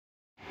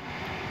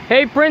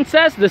Hey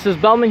Princess, this is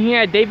Bellman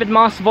here at David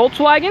Moss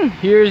Volkswagen.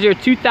 Here's your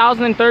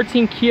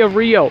 2013 Kia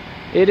Rio.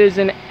 It is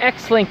in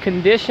excellent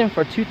condition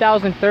for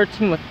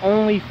 2013 with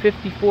only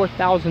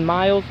 54,000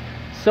 miles.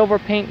 Silver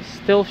paint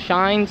still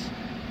shines.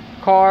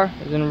 Car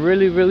is in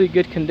really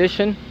good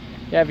condition.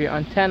 You have your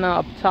antenna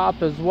up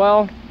top as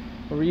well.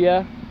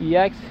 Ria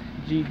EX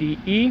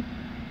GDE.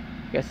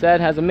 Like I said,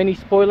 has a mini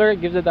spoiler.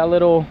 It gives it that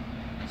little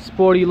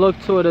sporty look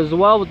to it as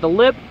well with the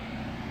lip.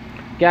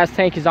 Gas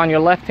tank is on your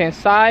left hand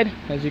side.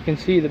 As you can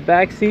see, the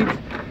back seats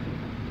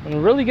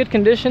in really good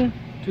condition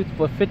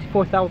for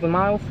 54,000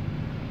 miles.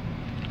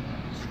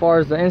 As far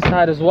as the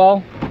inside as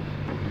well,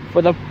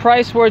 for the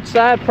price where it's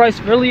at,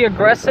 price really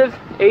aggressive.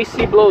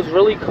 AC blows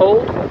really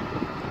cold.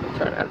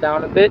 Turn that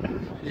down a bit.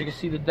 As you can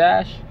see, the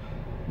dash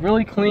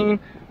really clean.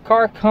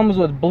 Car comes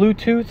with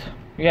Bluetooth.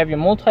 You have your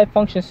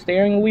multi-function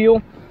steering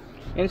wheel.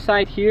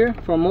 Inside here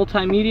for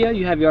multimedia,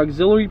 you have your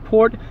auxiliary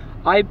port,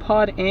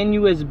 iPod and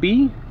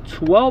USB.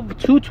 Two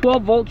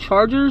 12-volt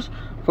chargers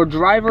for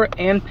driver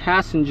and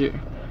passenger.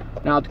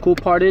 Now the cool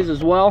part is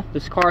as well,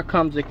 this car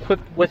comes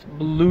equipped with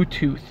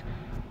Bluetooth.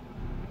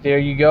 There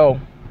you go.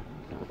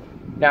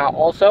 Now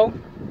also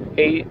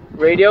a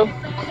radio,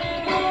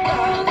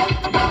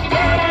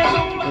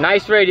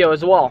 nice radio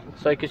as well.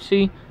 So you can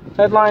see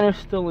headliner's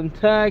still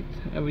intact,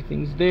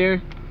 everything's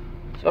there.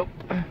 So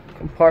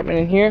compartment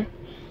in here,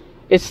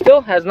 it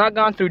still has not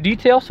gone through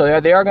detail, so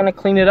they are going to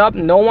clean it up.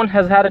 No one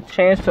has had a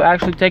chance to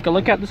actually take a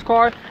look at this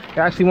car.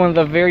 You're actually one of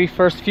the very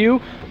first few.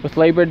 With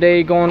Labor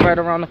Day going right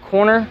around the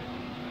corner,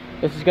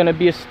 this is going to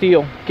be a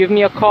steal. Give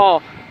me a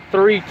call,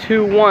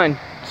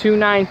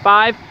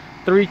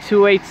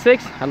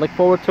 321-295-3286. I look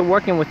forward to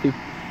working with you.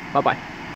 Bye-bye.